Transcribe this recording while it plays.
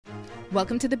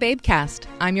Welcome to the Babecast.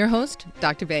 I'm your host,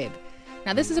 Dr. Babe.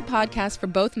 Now, this is a podcast for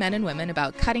both men and women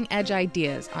about cutting-edge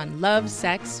ideas on love,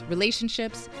 sex,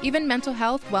 relationships, even mental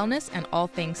health, wellness, and all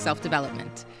things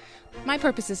self-development. My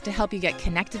purpose is to help you get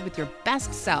connected with your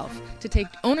best self, to take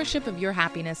ownership of your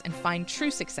happiness and find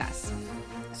true success.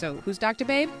 So, who's Dr.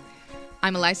 Babe?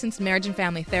 I'm a licensed marriage and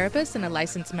family therapist and a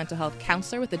licensed mental health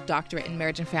counselor with a doctorate in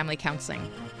marriage and family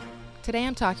counseling. Today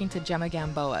I'm talking to Gemma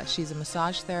Gamboa. She's a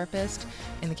massage therapist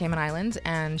in the Cayman Islands,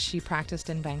 and she practiced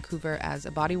in Vancouver as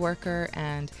a body worker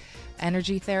and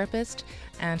energy therapist.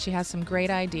 And she has some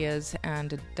great ideas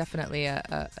and definitely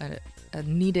a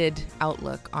needed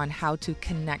outlook on how to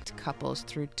connect couples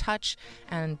through touch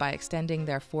and by extending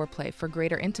their foreplay for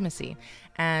greater intimacy.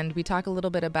 And we talk a little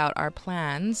bit about our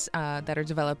plans that are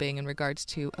developing in regards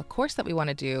to a course that we want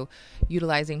to do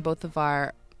utilizing both of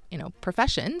our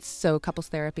professions, so couples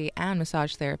therapy and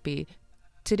massage therapy,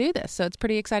 to do this. So it's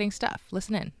pretty exciting stuff.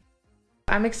 Listen in.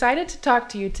 I'm excited to talk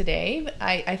to you today.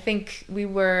 I think we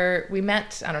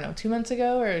met, 2 months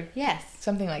ago or yes,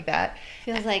 something like that.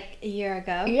 Feels like a year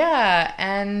ago. Yeah,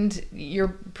 and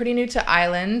you're pretty new to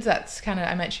Ireland. That's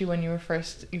I met you when you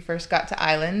first got to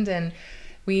Ireland, and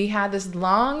we had this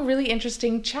long, really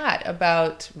interesting chat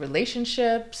about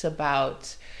relationships,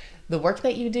 about the work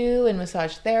that you do in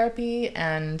massage therapy,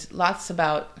 and lots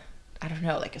about,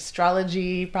 like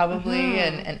astrology probably,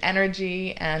 and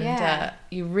energy. And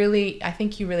I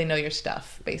think you really know your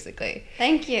stuff, basically.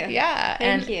 Thank you. Yeah.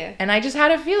 Thank you. And I just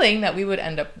had a feeling that we would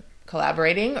end up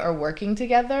collaborating or working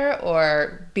together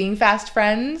or being fast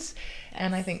friends. Yes.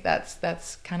 And I think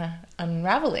that's kind of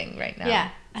unraveling right now. Yeah.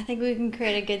 I think we can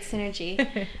create a good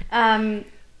synergy.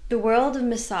 The world of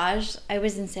massage, I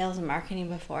was in sales and marketing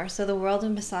before, so the world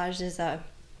of massage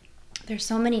there's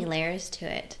so many layers to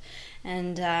it.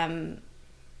 And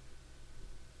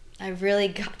I've really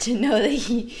got to know the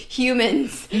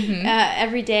humans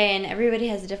every day, and everybody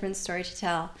has a different story to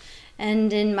tell.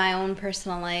 And in my own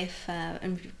personal life,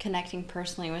 and connecting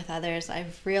personally with others,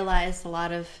 I've realized a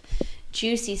lot of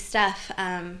juicy stuff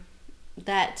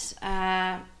that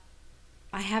I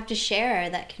have to share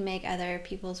that can make other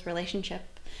people's relationship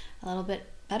a little bit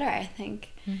better, I think.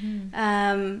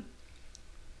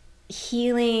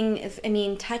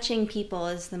 Healing, touching people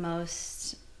is the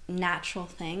most natural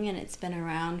thing, and it's been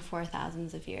around for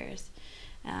thousands of years.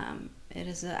 I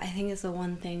think it's the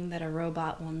one thing that a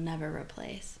robot will never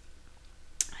replace.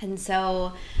 And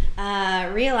so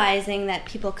realizing that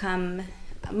people come,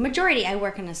 majority, I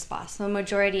work in a spa, so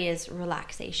majority is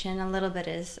relaxation, a little bit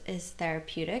is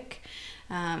therapeutic.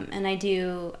 And I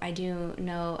do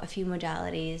know a few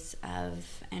modalities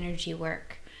of energy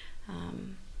work,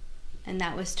 and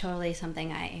that was totally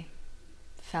something I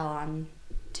fell on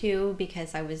too,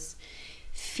 because I was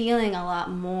feeling a lot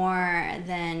more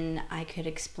than I could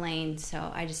explain.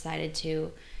 So I decided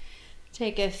to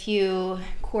take a few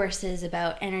courses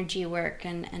about energy work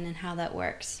and how that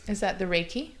works. Is that the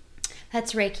Reiki?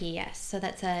 That's Reiki, yes. So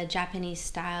that's a Japanese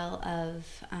style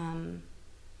of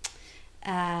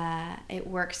it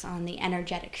works on the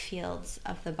energetic fields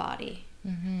of the body.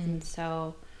 And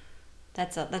so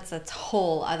that's a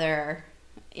whole other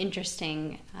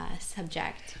interesting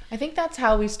subject. I think that's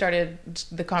how we started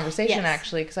the conversation,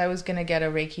 actually, because I was going to get a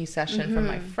Reiki session from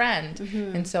my friend,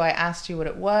 and so I asked you what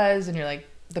it was, and you're like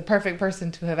the perfect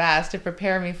person to have asked to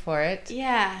prepare me for it.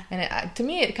 Yeah. And to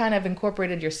me, it kind of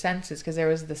incorporated your senses, because there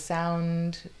was the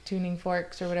sound tuning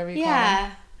forks or whatever you call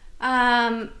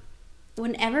them.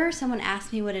 Whenever someone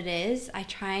asks me what it is, I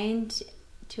try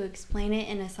to explain it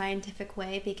in a scientific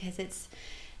way, because it's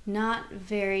not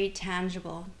very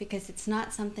tangible, because it's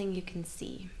not something you can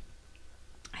see.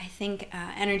 I think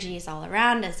energy is all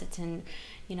around us. It's in,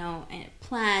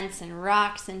 plants and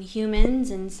rocks and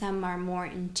humans, and some are more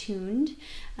in tuned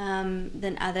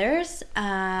than others.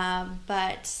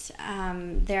 But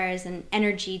there is an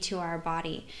energy to our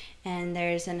body, and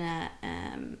there's an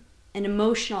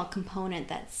emotional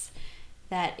component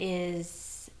that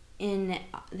is in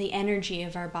the energy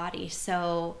of our body.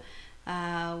 So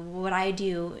what I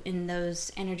do in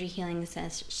those energy healing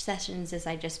sessions is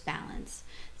I just balance.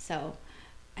 So,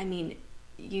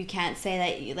 you can't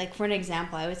say that, for an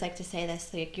example, I always like to say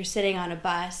this, you're sitting on a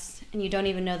bus and you don't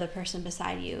even know the person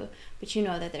beside you, but you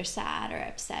know that they're sad or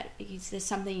upset, because there's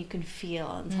something you can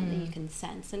feel and something you can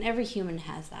sense, and every human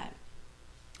has that.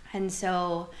 And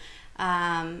so,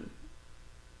 energy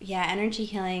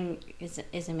healing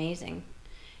is amazing.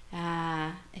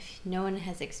 If no one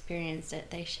has experienced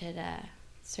it, they should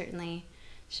certainly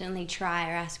try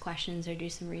or ask questions or do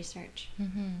some research.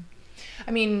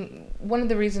 One of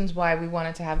the reasons why we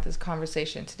wanted to have this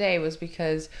conversation today was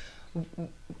because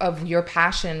of your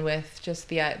passion with just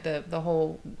the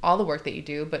whole, all the work that you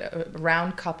do, but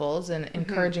around couples and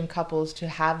encouraging couples to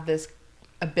have this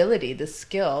ability, this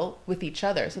skill with each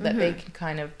other, so that they can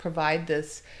kind of provide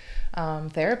this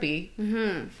therapy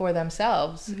for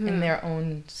themselves in their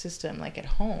own system, like at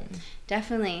home.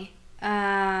 Definitely.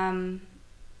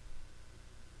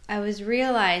 I was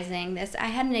realizing this. I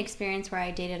had an experience where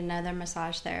I dated another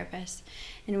massage therapist,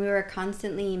 and we were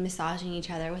constantly massaging each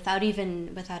other without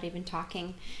even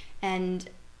talking. And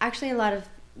actually, a lot of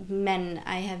men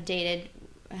I have dated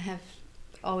have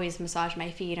always massaged my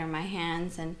feet or my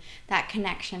hands, and that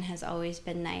connection has always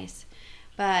been nice.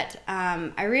 But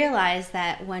I realized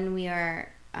that when we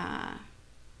are...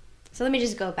 so let me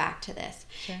just go back to this.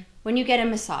 Sure. When you get a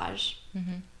massage...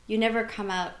 You never come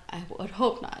out, I would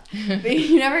hope not, but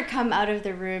you never come out of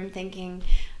the room thinking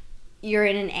you're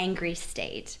in an angry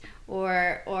state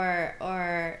or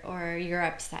you're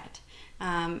upset.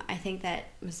 I think that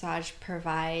massage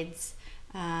provides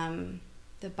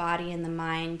the body and the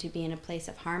mind to be in a place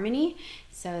of harmony,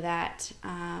 so that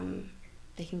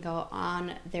they can go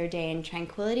on their day in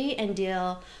tranquility and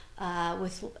deal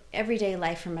with everyday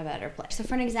life from a better place. So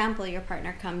for an example, your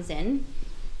partner comes in,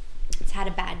 it's had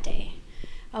a bad day.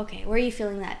 Okay, where are you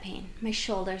feeling that pain? My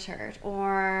shoulders hurt,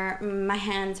 or my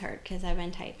hands hurt because I've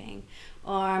been typing,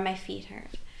 or my feet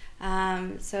hurt.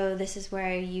 So this is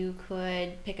where you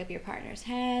could pick up your partner's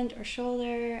hand or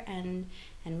shoulder and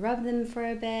rub them for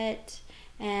a bit,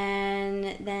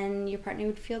 and then your partner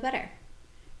would feel better.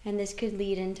 And this could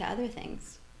lead into other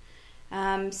things.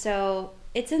 So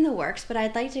it's in the works, but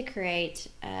I'd like to create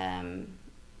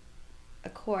a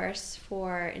course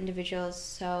for individuals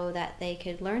so that they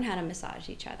could learn how to massage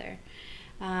each other.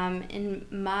 In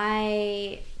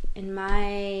my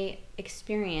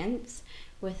experience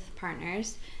with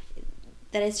partners,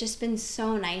 that it's just been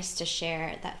so nice to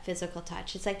share that physical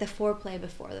touch. It's like the foreplay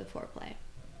before the foreplay.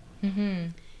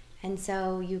 And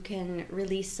so you can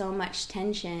release so much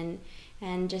tension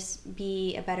and just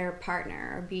be a better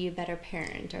partner or be a better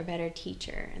parent or a better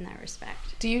teacher in that respect.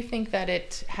 Do you think that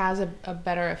it has a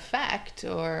better effect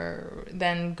or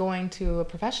than going to a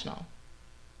professional?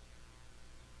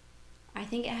 I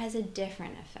think it has a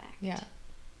different effect. Yeah.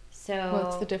 So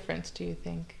what's the difference, do you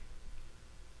think?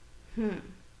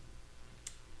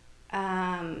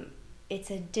 It's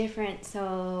a different,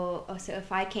 so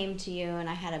if I came to you and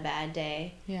I had a bad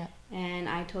day, yeah, and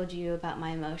I told you about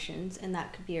my emotions, and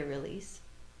that could be a release.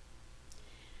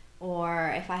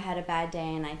 Or if I had a bad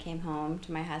day and I came home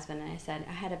to my husband and I said,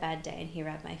 I had a bad day, and he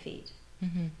rubbed my feet.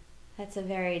 That's a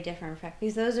very different effect,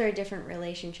 because those are different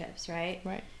relationships, right?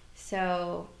 Right.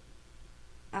 So,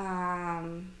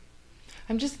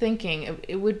 I'm just thinking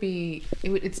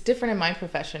it's different in my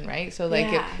profession, right? So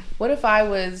like, yeah. What if I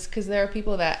was, because there are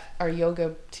people that are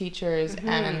yoga teachers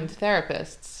and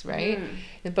therapists, right?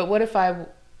 But what if I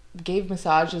gave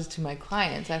massages to my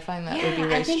clients? I find that would be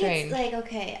very strange. It's like,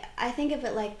 okay, I think of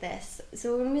it like this.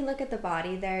 So when we look at the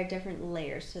body, there are different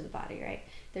layers to the body, right?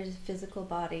 There's a physical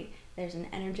body, there's an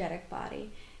energetic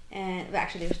body, and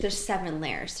actually there's 7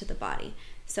 layers to the body.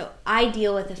 So I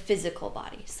deal with a physical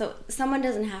body. So someone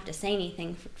doesn't have to say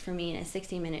anything for me in a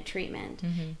 60-minute treatment.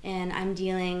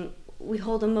 And we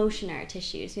hold emotion in our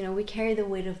tissues. You know, we carry the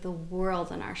weight of the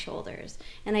world on our shoulders.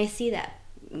 And I see that.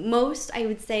 I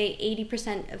would say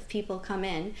 80% of people come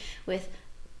in with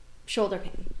shoulder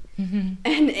pain.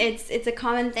 And it's a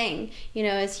common thing, you know,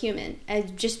 as human, as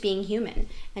just being human,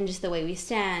 and just the way we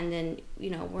stand. And, you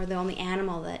know, we're the only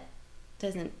animal that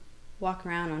doesn't walk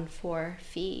around on 4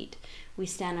 feet. We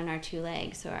stand on our 2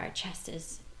 legs, so our chest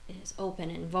is open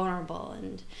and vulnerable,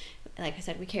 and like I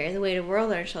said, we carry the weight of the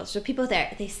world on our shoulders. So people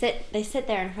there, they sit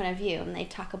there in front of you and they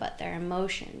talk about their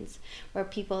emotions, where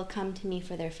people come to me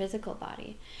for their physical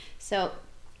body. So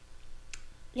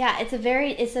yeah, it's a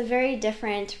very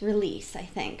different release, I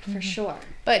think, for sure.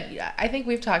 But I think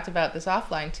we've talked about this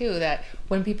offline too, that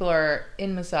when people are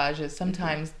in massages,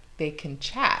 sometimes they can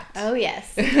chat. Oh,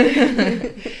 yes.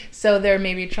 So they're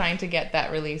maybe trying to get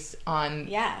that release on,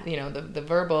 yeah, you know, the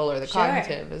verbal or the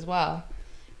cognitive as well.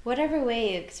 Whatever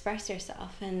way you express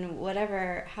yourself, and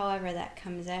however that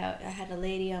comes out. I had a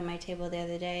lady on my table the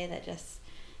other day that just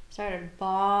started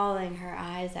bawling her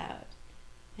eyes out.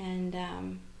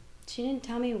 And she didn't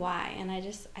tell me why. And I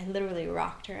literally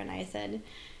rocked her and I said,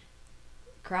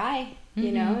 cry.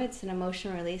 You know, it's an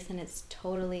emotional release and it's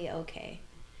totally okay.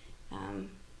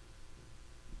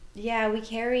 Yeah, we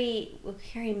carry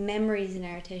memories in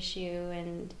our tissue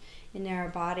and in our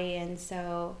body, and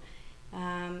so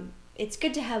it's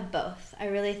good to have both. I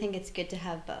really think it's good to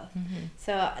have both.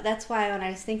 So that's why when I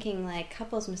was thinking like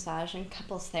couples massage and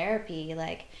couples therapy,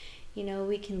 like, you know,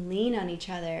 we can lean on each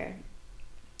other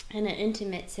in an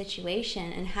intimate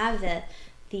situation and have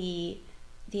the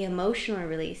emotional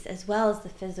release as well as the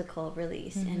physical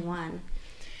release in one.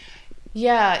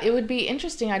 Yeah, it would be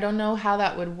interesting. I don't know how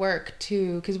that would work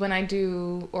too, because when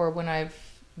I've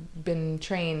been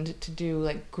trained to do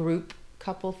like group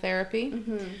couple therapy,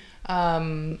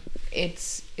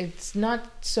 it's not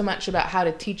so much about how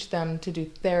to teach them to do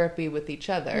therapy with each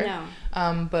other,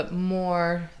 but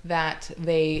more that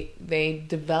they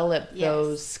develop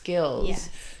those skills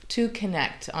to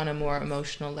connect on a more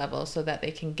emotional level so that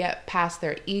they can get past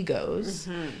their egos,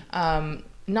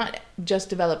 not just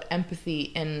develop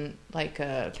empathy and like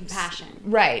a compassion,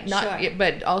 right?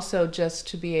 But also just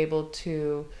to be able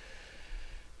to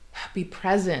be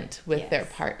present with their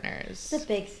partners. It's a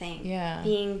big thing. Yeah,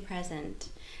 being present.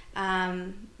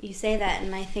 You say that,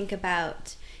 and I think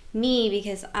about me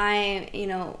because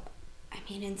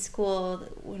in school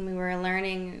when we were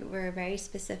learning, we very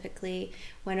specifically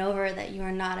went over that you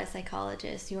are not a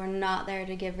psychologist. You are not there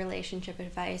to give relationship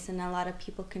advice, and a lot of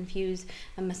people confuse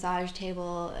a massage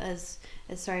table as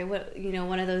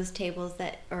one of those tables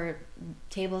that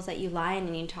you lie in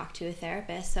and you talk to a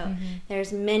therapist. So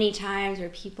there's many times where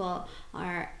people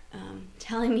are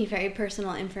telling me very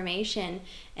personal information,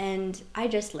 and I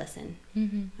just listen.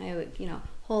 I would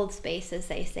hold space, as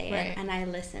they say, and I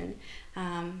listen.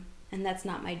 And that's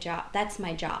not my job. That's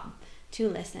my job, to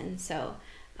listen. So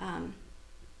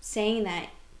saying that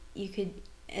you could,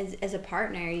 as a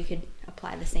partner, you could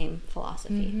apply the same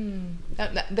philosophy.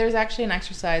 There's actually an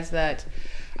exercise that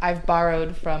I've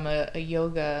borrowed from a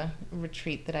yoga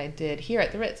retreat that I did here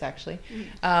at the Ritz, actually.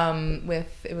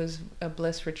 It was a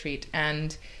bliss retreat,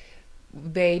 and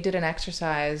they did an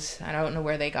exercise. I don't know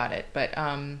where they got it, but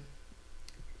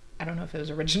I don't know if it was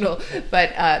original,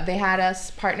 but they had us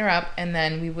partner up, and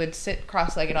then we would sit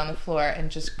cross-legged on the floor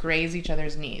and just graze each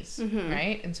other's knees,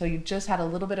 right? And so you just had a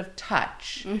little bit of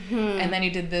touch. And then you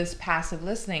did this passive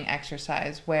listening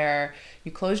exercise where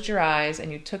you closed your eyes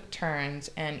and you took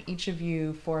turns, and each of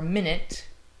you, for a minute,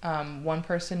 one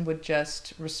person would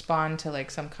just respond to like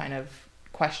some kind of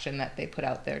question that they put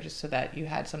out there just so that you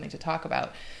had something to talk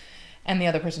about. And the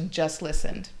other person just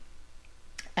listened.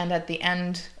 And at the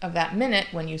end of that minute,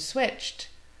 when you switched,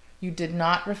 you did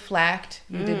not reflect,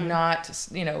 you did not,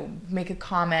 make a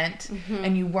comment,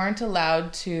 and you weren't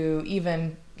allowed to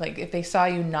even, like, if they saw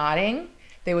you nodding,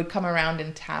 they would come around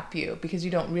and tap you, because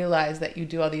you don't realize that you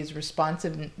do all these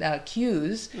responsive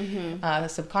cues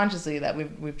subconsciously that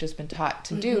we've just been taught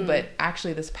to do. But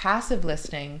actually, this passive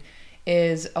listening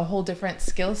is a whole different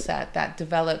skill set that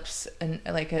develops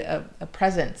a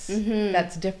presence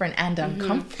that's different and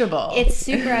uncomfortable. It's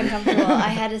super uncomfortable. I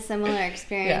had a similar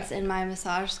experience in my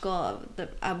massage school.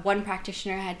 One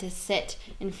practitioner had to sit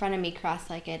in front of me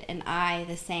cross-legged, and I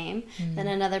the same. Then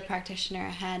another practitioner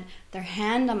had their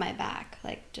hand on my back,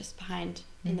 like just behind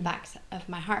in the back of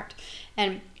my heart.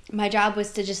 And my job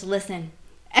was to just listen.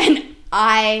 And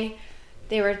the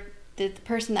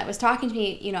person that was talking to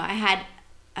me, I had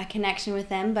a connection with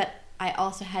them, but I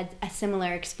also had a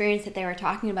similar experience that they were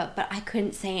talking about, but I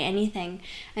couldn't say anything.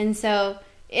 And so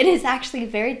it is actually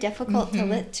very difficult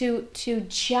to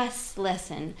just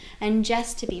listen and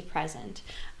just to be present.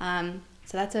 So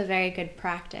that's a very good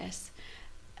practice.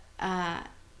 And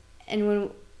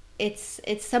when it's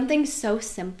something so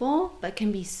simple but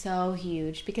can be so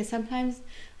huge, because sometimes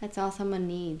that's all someone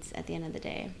needs at the end of the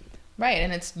day. Right,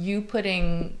 and it's you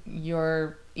putting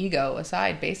your ego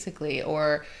aside, basically,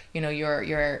 or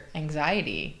your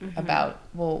anxiety about,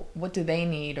 well, what do they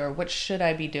need, or what should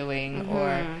I be doing,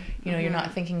 or you're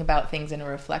not thinking about things in a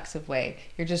reflexive way.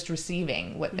 You're just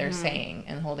receiving what they're saying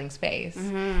and holding space.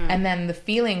 And then the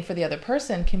feeling for the other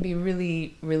person can be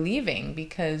really relieving,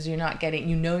 because you're not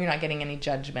getting any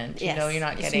judgment. Yes, You're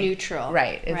not getting neutral.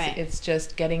 Right. It's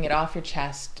just getting it off your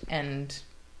chest, and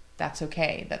that's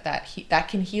okay. That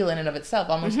can heal in and of itself.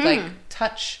 Almost like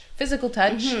touch, physical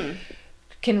touch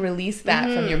can release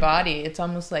that from your body. It's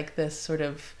almost like this sort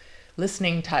of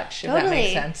listening touch, if that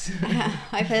makes sense.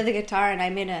 I play the guitar, and I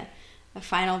made a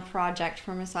final project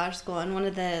for massage school, and one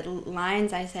of the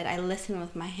lines I said, I listen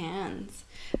with my hands.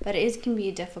 But it can be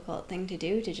a difficult thing to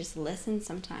do, to just listen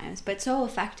sometimes, but so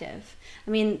effective.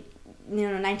 I mean,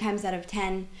 9 times out of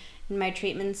 10 in my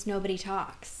treatments, nobody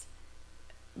talks.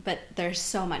 But there's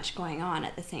so much going on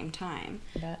at the same time.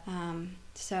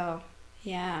 So,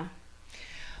 yeah.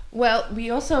 Well, we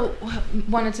also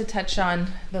wanted to touch on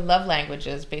the love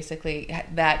languages, basically,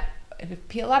 that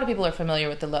a lot of people are familiar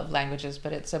with the love languages,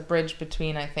 but it's a bridge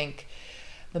between, I think,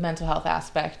 the mental health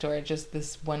aspect, or just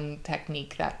this one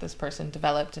technique that this person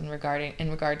developed in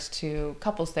regards to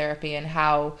couples therapy, and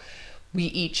how we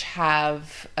each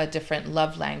have a different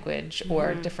love language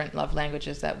or different love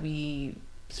languages that we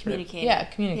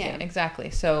communicate. Communicate. Exactly.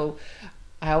 So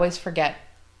I always forget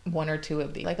one or two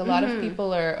of these. Like a lot of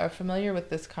people are familiar with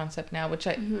this concept now, which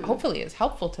hopefully is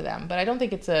helpful to them, but I don't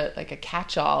think it's a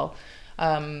catch-all.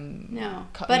 No,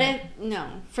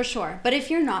 for sure. But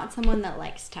if you're not someone that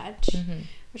likes touch,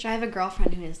 which I have a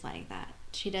girlfriend who is like that.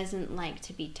 She doesn't like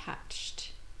to be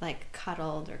touched, like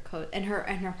cuddled or and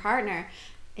her partner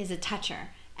is a toucher,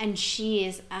 and she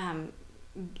is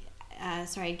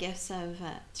gifts of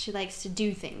she likes to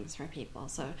do things for people,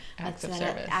 so acts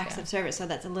of service. So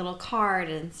that's a little card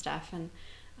and stuff, and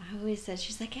I always said,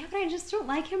 she's like, yeah, but I just don't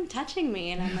like him touching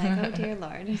me, and I'm like, oh dear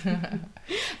Lord.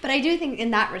 But I do think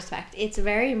in that respect it's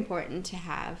very important to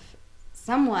have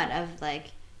somewhat of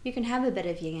like, you can have a bit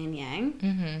of yin and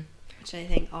yang, which I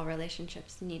think all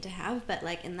relationships need to have, but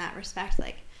like in that respect,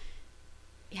 like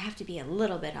you have to be a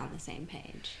little bit on the same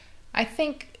page. I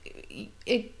think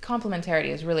complementarity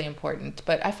is really important,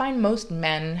 but I find most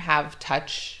men have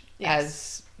touch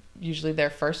as usually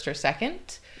their first or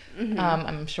second.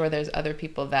 I'm sure there's other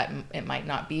people that it might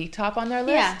not be top on their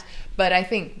list, but I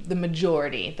think the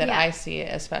majority that I see,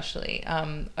 especially,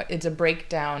 it's a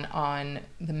breakdown on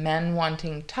the men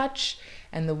wanting touch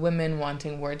and the women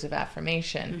wanting words of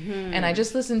affirmation. And I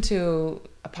just listened to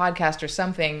a podcast or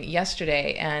something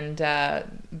yesterday, and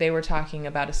they were talking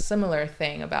about a similar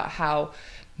thing about how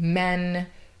men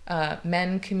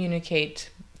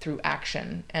communicate through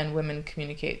action and women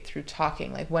communicate through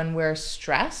talking. Like when we're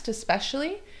stressed,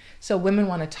 especially, so women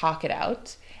want to talk it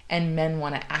out and men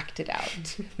want to act it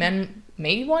out. Men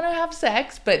may want to have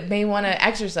sex, but may want to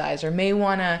exercise or may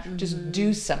want to just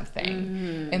do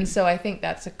something. And so I think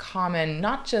that's a common,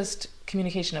 not just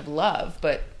communication of love,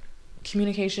 but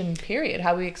communication period,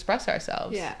 how we express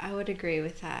ourselves. Yeah, I would agree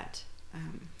with that.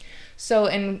 So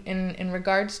in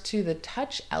regards to the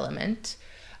touch element,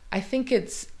 I think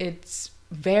it's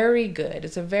very good.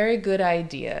 It's a very good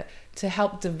idea to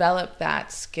help develop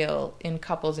that skill in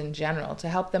couples in general, to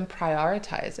help them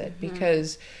prioritize it,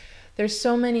 because there's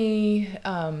so many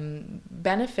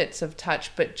benefits of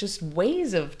touch, but just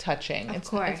ways of touching. Of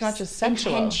course. It's not just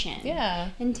sensual.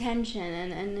 Intention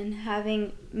and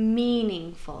having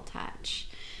meaningful touch.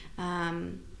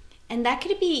 And that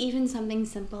could be even something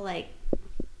simple like,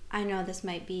 I know this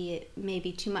might be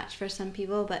maybe too much for some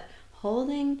people, but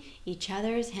holding each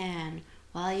other's hand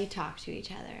while you talk to each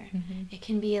other. It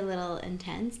can be a little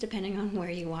intense depending on where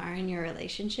you are in your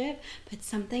relationship, but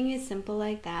something as simple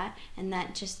like that, and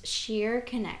that just sheer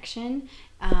connection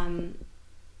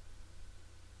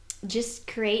just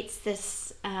creates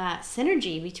this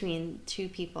synergy between two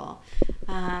people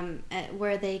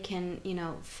where they can,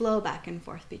 flow back and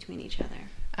forth between each other.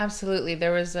 Absolutely.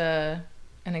 There was an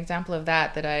example of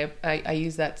that I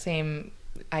use that same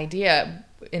idea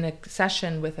in a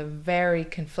session with a very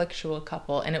conflictual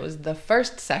couple, and it was the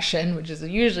first session, which is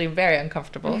usually very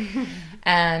uncomfortable.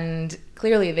 And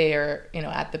clearly they are,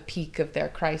 at the peak of their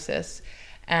crisis,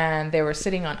 and they were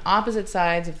sitting on opposite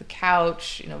sides of the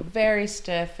couch, very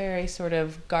stiff, very sort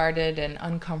of guarded and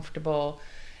uncomfortable.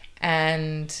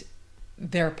 And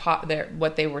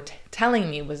what they were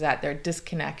telling me was that they're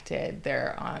disconnected.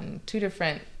 They're on two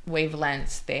different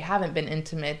wavelengths. They haven't been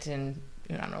intimate in,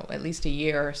 I don't know, at least a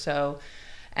year or so,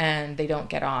 and they don't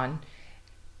get on.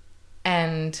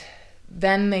 And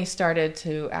then they started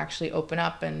to actually open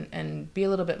up and be a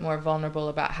little bit more vulnerable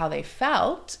about how they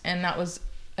felt, and that was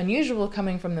unusual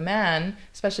coming from the man,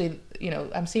 especially,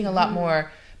 I'm seeing a lot more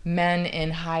men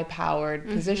in high-powered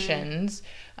positions,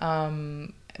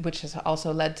 which has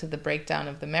also led to the breakdown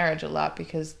of the marriage a lot,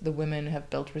 because the women have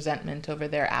built resentment over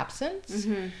their absence.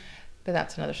 But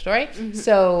that's another story.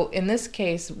 So in this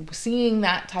case, seeing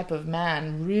that type of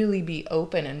man really be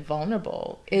open and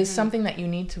vulnerable is something that you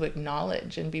need to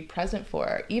acknowledge and be present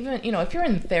for. Even, if you're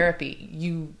in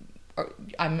therapy,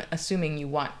 I'm assuming you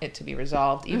want it to be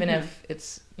resolved, even if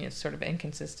it's sort of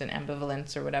inconsistent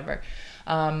ambivalence or whatever.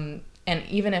 And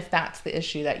even if that's the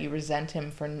issue, that you resent him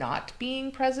for not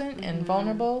being present and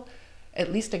vulnerable,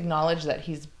 at least acknowledge that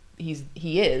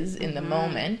he is in the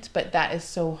moment. But that is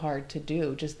so hard to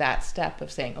do, just that step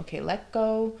of saying, okay, let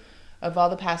go of all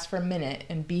the past for a minute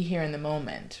and be here in the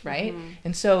moment, right?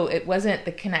 And so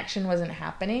the connection wasn't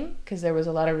happening because there was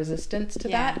a lot of resistance to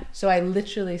that. So I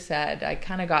literally said, I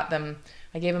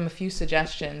gave them a few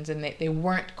suggestions, and they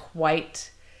weren't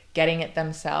quite getting it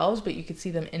themselves, but you could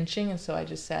see them inching. And so I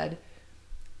just said,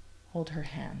 hold her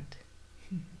hand.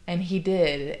 And he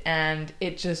did, and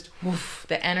it just,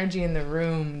 the energy in the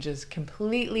room just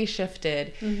completely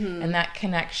shifted, and that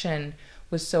connection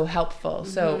was so helpful.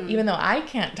 So even though I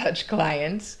can't touch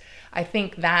clients, I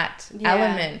think that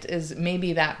element is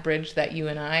maybe that bridge that you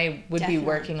and I would be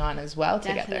working on as well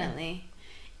together. Definitely.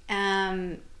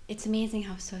 It's amazing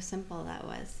how so simple that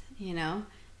was, you know?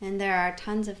 And there are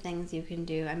tons of things you can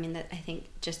do. I mean, I think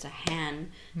just a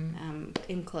hand,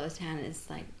 enclosed hand is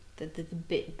like the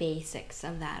basics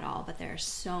of that all. But there are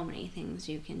so many things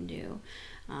you can do,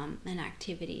 and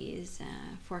activities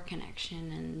for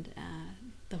connection and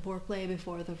the foreplay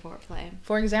before the foreplay.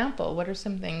 For example, what are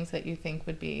some things that you think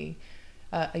would be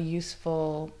a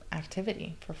useful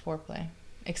activity for foreplay?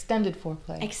 Extended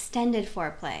foreplay. Extended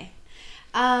foreplay.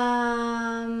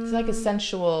 It's like a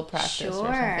sensual practice or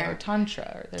something, or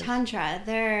tantra.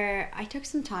 I took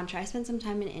some tantra. I spent some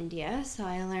time in India, so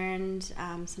I learned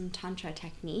some tantra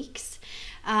techniques.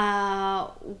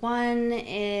 One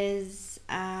is,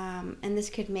 and this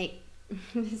could make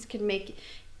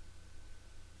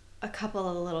a couple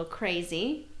a little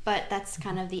crazy, but that's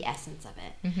kind of the essence of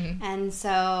it. Mm-hmm. And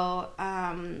so,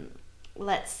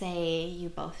 let's say you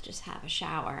both just have a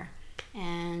shower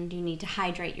and you need to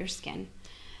hydrate your skin.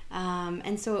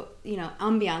 And so, you know,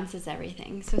 ambiance is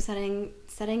everything. So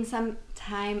setting some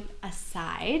time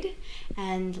aside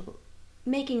and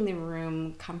making the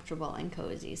room comfortable and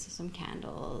cozy. So some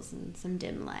candles and some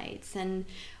dim lights and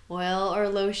oil or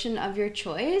lotion of your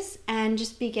choice, and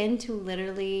just begin to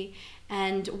literally,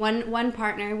 and one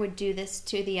partner would do this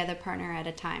to the other partner at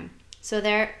a time. So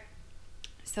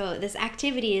this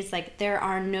activity is like, there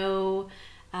are no,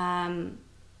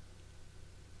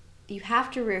 you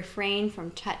have to refrain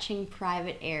from touching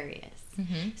private areas.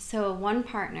 Mm-hmm. So one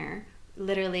partner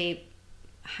literally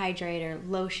hydrate or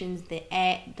lotions the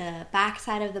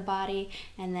backside of the body,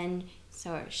 and then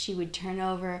so she would turn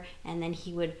over and then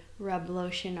he would rub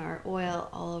lotion or oil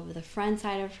all over the front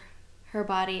side of her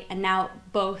body, and now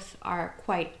both are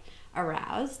quite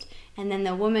aroused, and then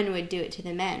the woman would do it to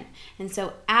the men. And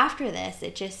so after this,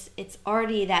 it's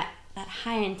already that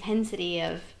high intensity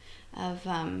of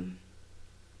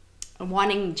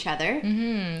wanting each other,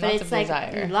 but lots it's of like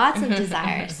desire. Lots of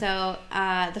desire. So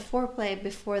the foreplay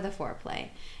before the foreplay,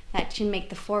 that can make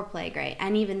the foreplay great,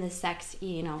 and even the sex,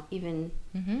 you know, even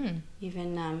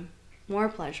more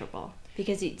pleasurable,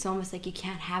 because it's almost like you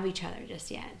can't have each other just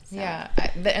yet. So. Yeah,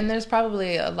 and there's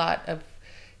probably a lot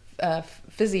of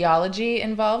physiology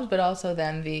involved, but also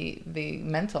then the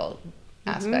mental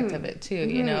aspect of it too.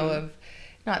 You know, of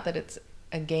not that it's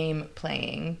a game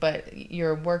playing, but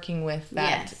you're working with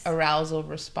that arousal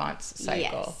response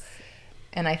cycle. Yes.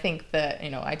 And I think that, you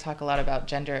know, I talk a lot about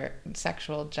gender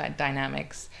sexual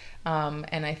dynamics,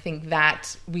 and I think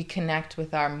that we connect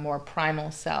with our more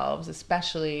primal selves,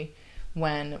 especially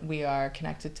when we are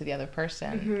connected to the other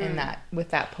person, and that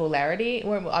with that polarity.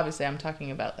 Well, obviously I'm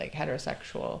talking about like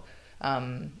heterosexual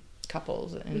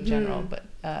couples in general, but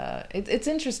it's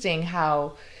interesting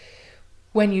how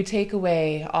when you take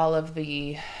away all of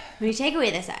the... When you take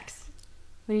away the sex,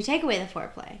 when you take away the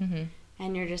foreplay,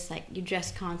 and you're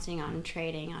just concentrating on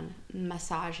trading, on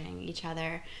massaging each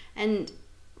other, and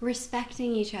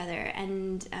respecting each other,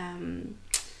 and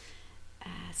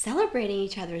celebrating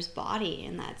each other's body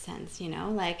in that sense, you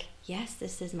know? Like, yes,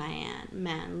 this is my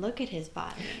man, look at his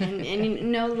body. And you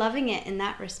know, loving it in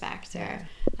that respect, or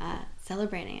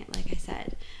celebrating it, like I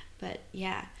said. But,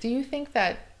 yeah. Do you think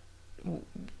that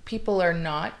people are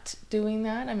not doing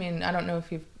that? I mean, I don't know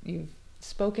if you've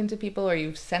spoken to people or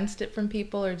you've sensed it from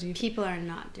people, or do you... People are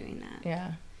not doing that.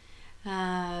 Yeah.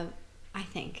 I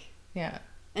think. Yeah.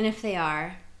 And if they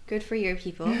are, good for your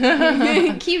people.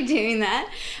 Keep doing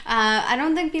that. I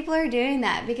don't think people are doing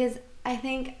that, because I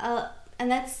think, and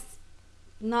that's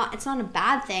not, it's not a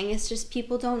bad thing. It's just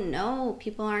people don't know.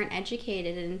 People aren't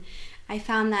educated. And I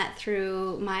found that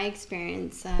through my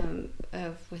experience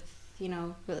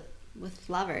with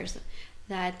lovers,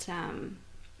 that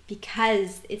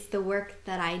because it's the work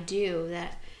that I do,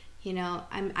 that, you know,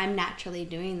 I'm naturally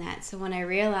doing that. So when I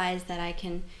realize that I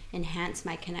can enhance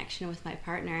my connection with my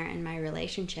partner and my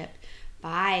relationship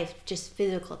by just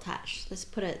physical touch, let's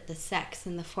put the sex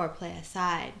and the foreplay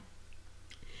aside,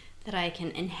 that I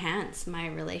can enhance my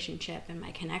relationship and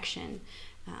my connection,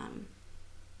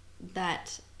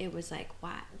 that it was like,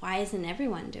 why isn't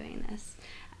everyone doing this?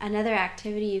 Another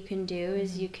activity you can do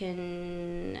is you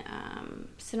can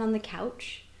sit on the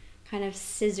couch, kind of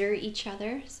scissor each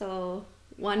other. So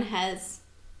one has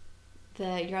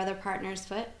your other partner's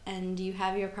foot, and you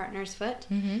have your partner's foot,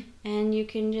 and you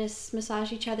can just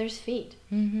massage each other's feet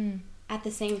at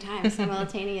the same time,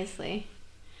 simultaneously.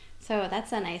 So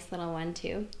that's a nice little one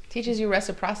too. Teaches you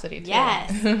reciprocity too.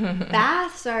 Yes.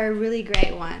 Baths are a really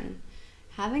great one.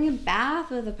 having a bath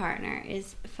with a partner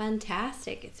is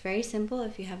fantastic. It's very simple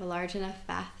if you have a large enough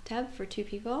bathtub for 2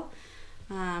 people.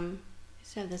 I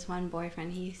used to have this one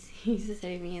boyfriend. He used to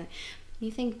say to me, "You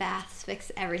think baths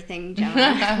fix everything,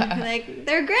 Gemma?" Like,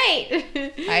 they're great.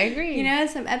 I agree. You know,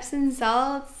 some Epsom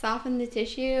salts, soften the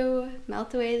tissue,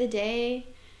 melt away the day.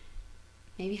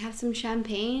 Maybe have some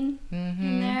champagne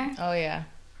in there. Oh, yeah.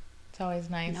 It's always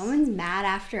nice. No one's mad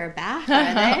after a bath,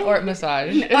 are they? Or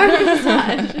massage. Or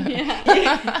massage,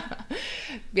 yeah.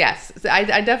 Yes,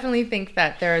 I definitely think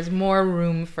that there is more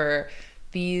room for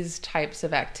these types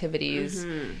of activities.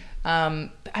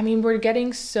 I mean, we're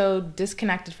getting so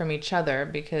disconnected from each other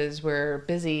because we're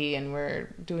busy and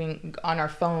we're doing on our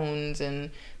phones,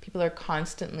 and people are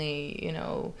constantly, you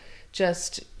know,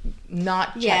 just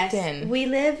not checked in. We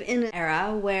live in an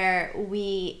era where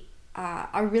we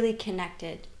are really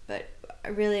connected, but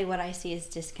really what I see is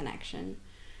disconnection.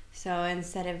 So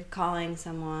instead of calling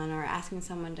someone or asking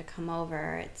someone to come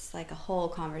over, it's like a whole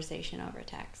conversation over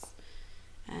text.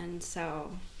 And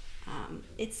so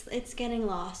it's getting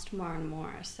lost more and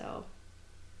more. So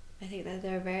I think that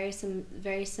there are some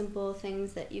very simple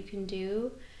things that you can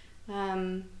do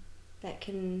that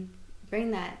can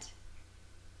bring that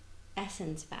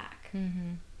essence back.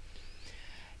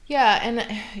 Yeah, and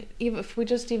if we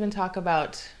just even talk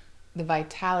about the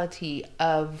vitality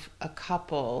of a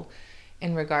couple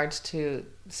in regards to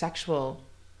sexual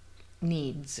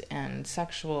needs and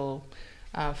sexual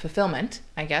fulfillment,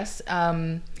 I guess.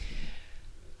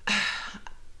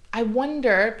 I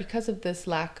wonder, because of this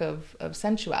lack of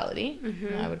sensuality,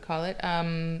 I would call it,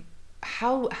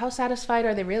 how satisfied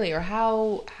are they really, or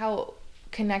how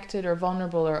connected or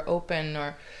vulnerable or open,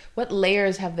 or what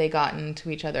layers have they gotten to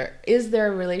each other? Is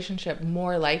their relationship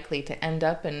more likely to end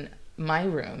up in my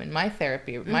room, in my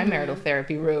therapy, my marital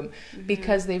therapy room,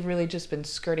 because they've really just been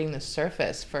skirting the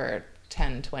surface for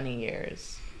 10, 20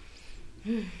 years?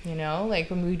 You know, like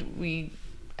when we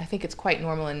I think it's quite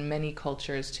normal in many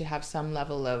cultures to have some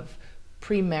level of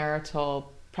premarital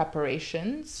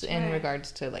preparations in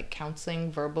regards to like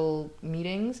counseling, verbal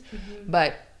meetings.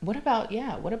 But what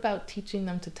about teaching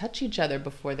them to touch each other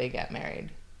before they get married?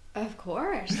 Of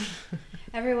course.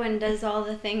 Everyone does all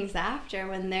the things after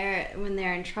when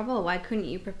they're in trouble. Why couldn't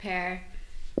you prepare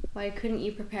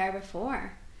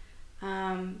before?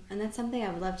 And that's something I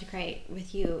would love to create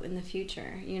with you in the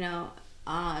future, you know,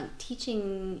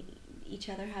 teaching each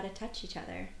other how to touch each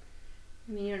other.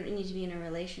 I mean, you don't need to be in a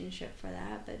relationship for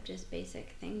that, but just basic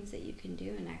things that you can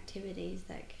do and activities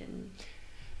that can...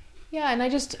 Yeah, and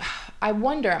I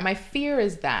wonder, my fear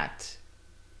is that,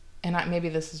 and maybe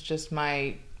this is just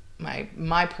my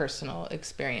personal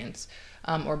experience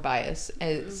or bias,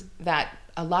 is that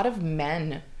a lot of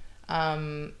men,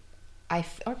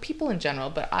 or people in general,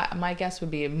 but my guess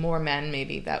would be more men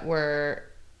maybe, that were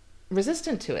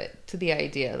resistant to the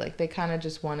idea. Like they kind of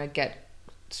just want to get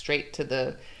straight to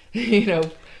the, you know,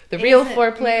 the real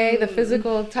foreplay, the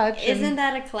physical touch. Isn't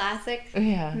that a classic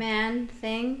man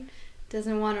thing?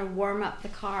 Doesn't want to warm up the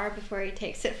car before he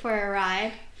takes it for a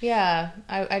ride. Yeah,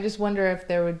 I just wonder if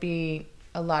there would be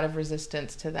a lot of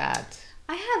resistance to that.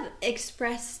 I have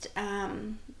expressed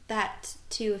that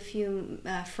to a few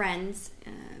friends,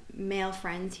 male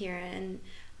friends here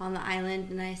on the island,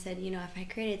 and I said, you know, if I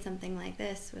created something like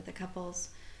this with a couple's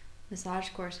massage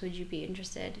course, would you be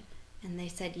interested? And they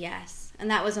said yes. And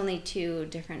that was only 2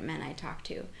 different men I talked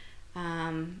to.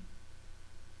 I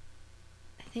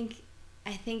think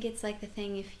it's like the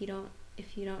thing, if you don't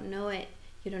know it,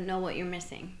 you don't know what you're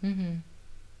missing.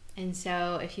 And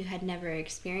so if you had never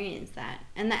experienced that,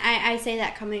 and I say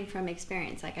that coming from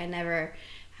experience, like I never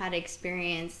had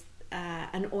experienced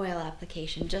an oil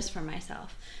application just for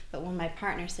myself. But when my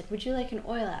partner said, would you like an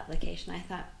oil application? I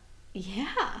thought,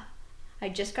 yeah, I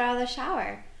just got out of the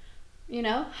shower, you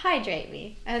know, hydrate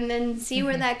me and then see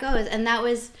where that goes. And that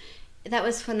was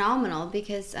phenomenal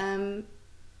because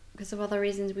of all the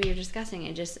reasons we were discussing.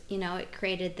 It just, you know, it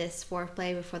created this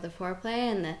foreplay before the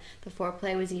foreplay, and the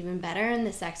foreplay was even better, and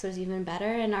the sex was even better,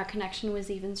 and our connection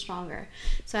was even stronger.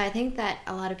 So I think that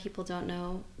a lot of people don't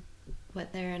know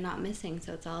what they're not missing,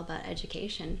 so it's all about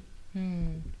education.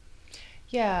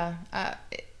 Yeah.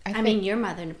 I mean, your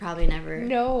mother probably never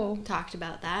talked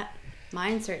about that.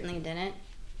 Mine certainly didn't.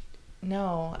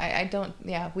 No, I don't.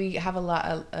 Yeah, we have a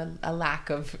lack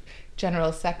of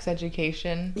general sex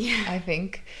education, I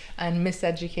think, and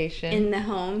miseducation. In the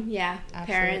home, yeah.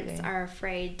 Absolutely. Parents are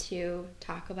afraid to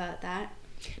talk about that.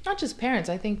 Not just parents,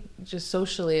 I think just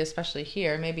socially, especially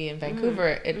here, maybe in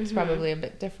Vancouver, it's probably a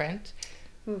bit different.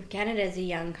 Canada is a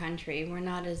young country. We're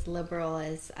not as liberal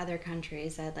as other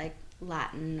countries, like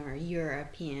Latin or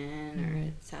European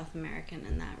or South American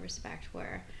in that respect,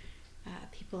 where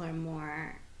people are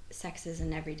more, sex is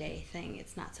an everyday thing.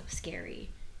 It's not so scary.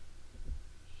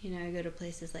 You know, I go to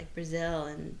places like Brazil,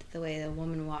 and the way the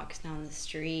woman walks down the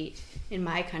street in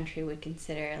my country would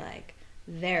consider like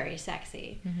very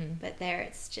sexy, but there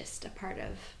it's just a part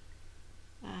of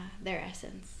their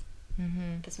essence.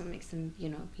 That's what makes them, you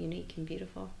know, unique and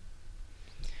beautiful.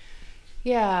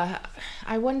 Yeah,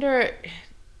 I wonder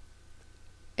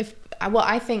if, well,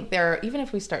 I think even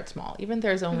if we start small, even if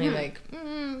there's only like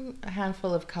a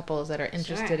handful of couples that are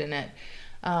interested in it,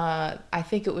 I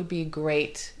think it would be a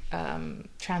great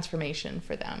transformation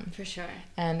for them. For sure.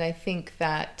 And I think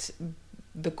that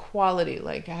the quality,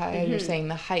 like how you're saying,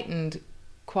 the heightened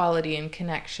quality and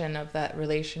connection of that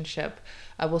relationship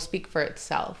will speak for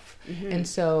itself. And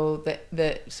so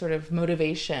the sort of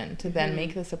motivation to then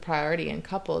make this a priority in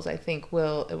couples, I think it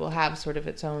will have sort of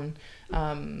its own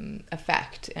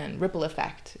effect and ripple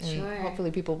effect, and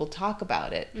hopefully people will talk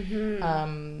about it. I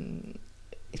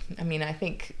mean, I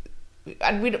think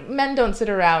men don't sit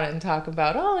around and talk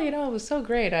about, oh, you know, it was so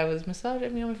great, I was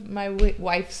massaging, you know, my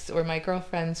wife's or my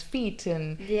girlfriend's feet,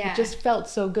 and it just felt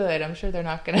so good. I'm sure they're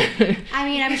not gonna I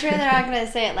mean, I'm sure they're not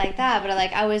gonna say it like that, but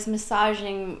like, I was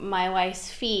massaging my wife's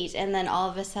feet, and then all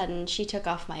of a sudden she took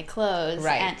off my clothes,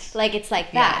 and like, it's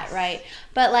like that, right?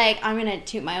 But like, I'm gonna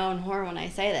toot my own horn when I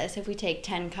say this. If we take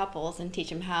 10 couples and teach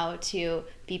them how to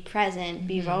be present,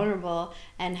 be vulnerable,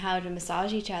 and how to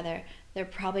massage each other, they're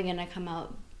probably gonna come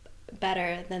out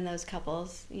better than those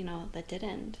couples, you know, that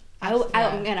didn't.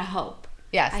 I'm gonna hope.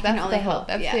 Yes, that's the hope.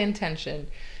 That's the intention.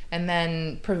 And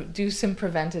then do some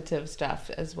preventative stuff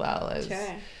as well as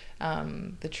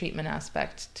the treatment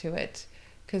aspect to it,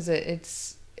 because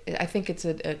I think it's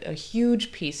a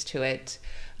huge piece to it.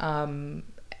 And,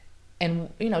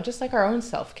 you know, just like our own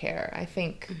self-care, I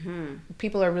think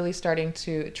people are really starting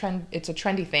to it's a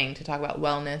trendy thing to talk about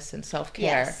wellness and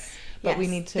self-care. But we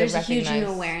need to There's recognize... a huge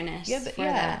new awareness for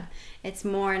that. It's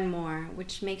more and more,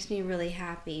 which makes me really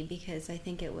happy, because I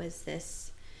think it was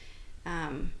this,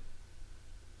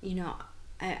 you know,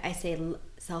 I say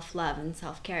self-love and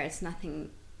self-care. It's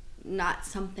not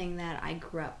something that I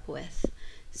grew up with.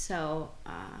 So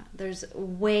there's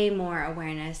way more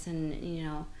awareness and, you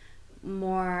know,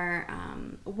 more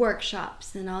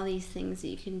workshops and all these things that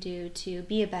you can do to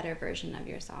be a better version of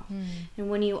yourself. And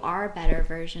when you are a better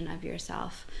version of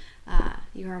yourself,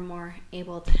 you are more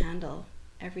able to handle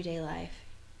everyday life,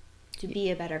 to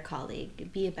be a better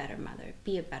colleague, be a better mother,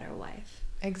 be a better wife.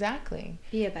 Exactly.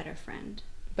 Be a better friend.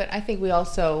 But I think we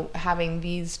also, having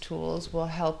these tools will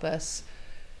help us.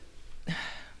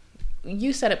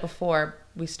 You said it before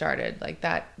we started, like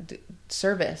that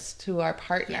service to our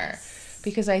partner.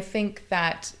 Because I think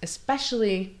that,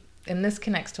 especially, and this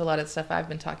connects to a lot of stuff I've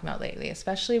been talking about lately,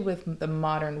 especially with the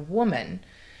modern woman,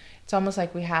 it's almost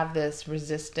like we have this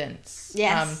resistance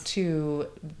to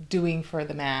doing for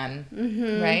the man,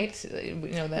 right? You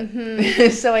know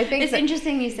that. So I think it's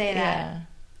interesting you say that,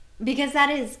 because that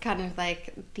is kind of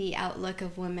like the outlook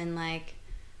of women. Like,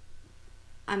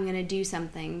 I'm gonna do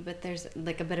something, but there's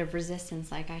like a bit of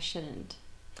resistance. Like, I shouldn't.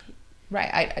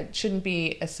 Right, I shouldn't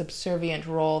be a subservient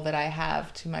role that I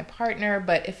have to my partner,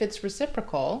 but if it's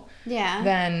reciprocal,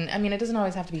 then, I mean, it doesn't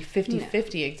always have to be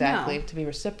 50-50 exactly to be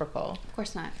reciprocal. Of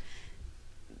course not.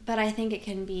 But I think it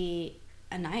can be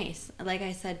a nice, like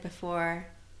I said before,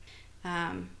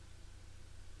 you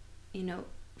know,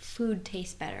 food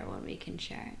tastes better when we can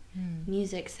share it.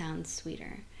 Music sounds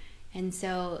sweeter. And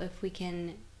so if we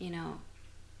can, you know,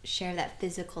 share that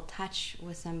physical touch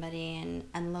with somebody and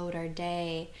unload our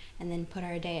day and then put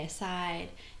our day aside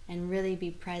and really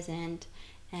be present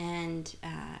and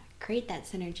create that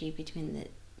synergy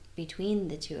between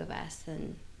the two us.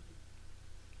 And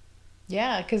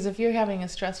yeah, because if you're having a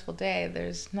stressful day,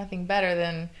 there's nothing better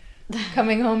than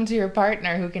coming home to your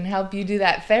partner who can help you do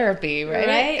that therapy,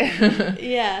 right?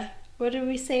 Yeah. What did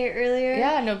we say earlier?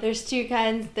 Yeah, no. There's two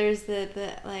kinds. There's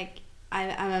the like,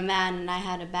 I'm a man and I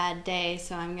had a bad day,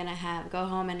 so I'm gonna go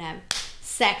home and have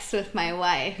sex with my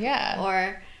wife. Yeah.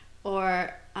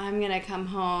 Or I'm gonna come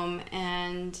home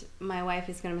and my wife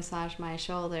is gonna massage my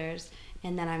shoulders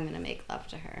and then I'm gonna make love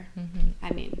to her.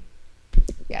 I mean,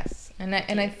 yes, and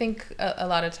I think a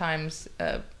lot of times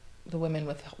the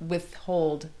women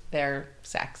withhold their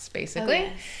sex,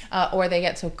 basically, or they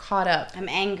get so caught up. I'm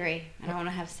angry. I don't want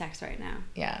to have sex right now.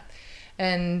 Yeah,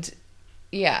 and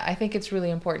yeah, I think it's really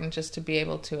important just to be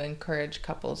able to encourage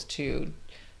couples to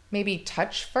maybe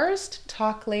touch first,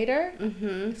 talk later.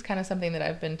 Mm-hmm. It's kind of something that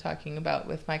I've been talking about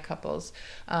with my couples,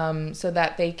 so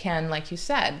that they can, like you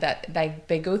said, that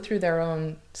they go through their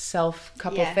own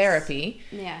self-couple therapy.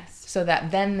 Yes. So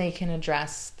that then they can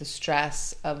address the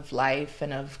stress of life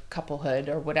and of couplehood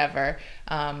or whatever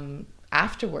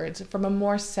afterwards from a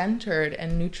more centered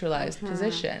and neutralized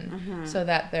position, so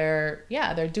that they're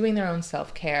doing their own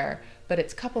self-care, but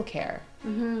it's couple care.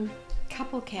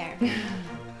 Couple care.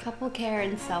 Couple care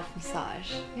and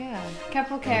self-massage. Yeah.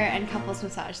 Couple care and couples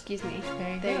massage, excuse me.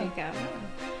 There you go.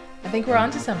 I think we're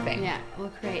onto something. Yeah, we'll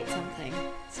create something.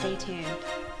 Stay tuned.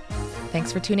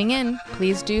 Thanks for tuning in.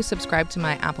 Please do subscribe to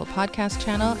my Apple Podcast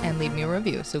channel and leave me a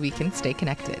review so we can stay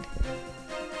connected.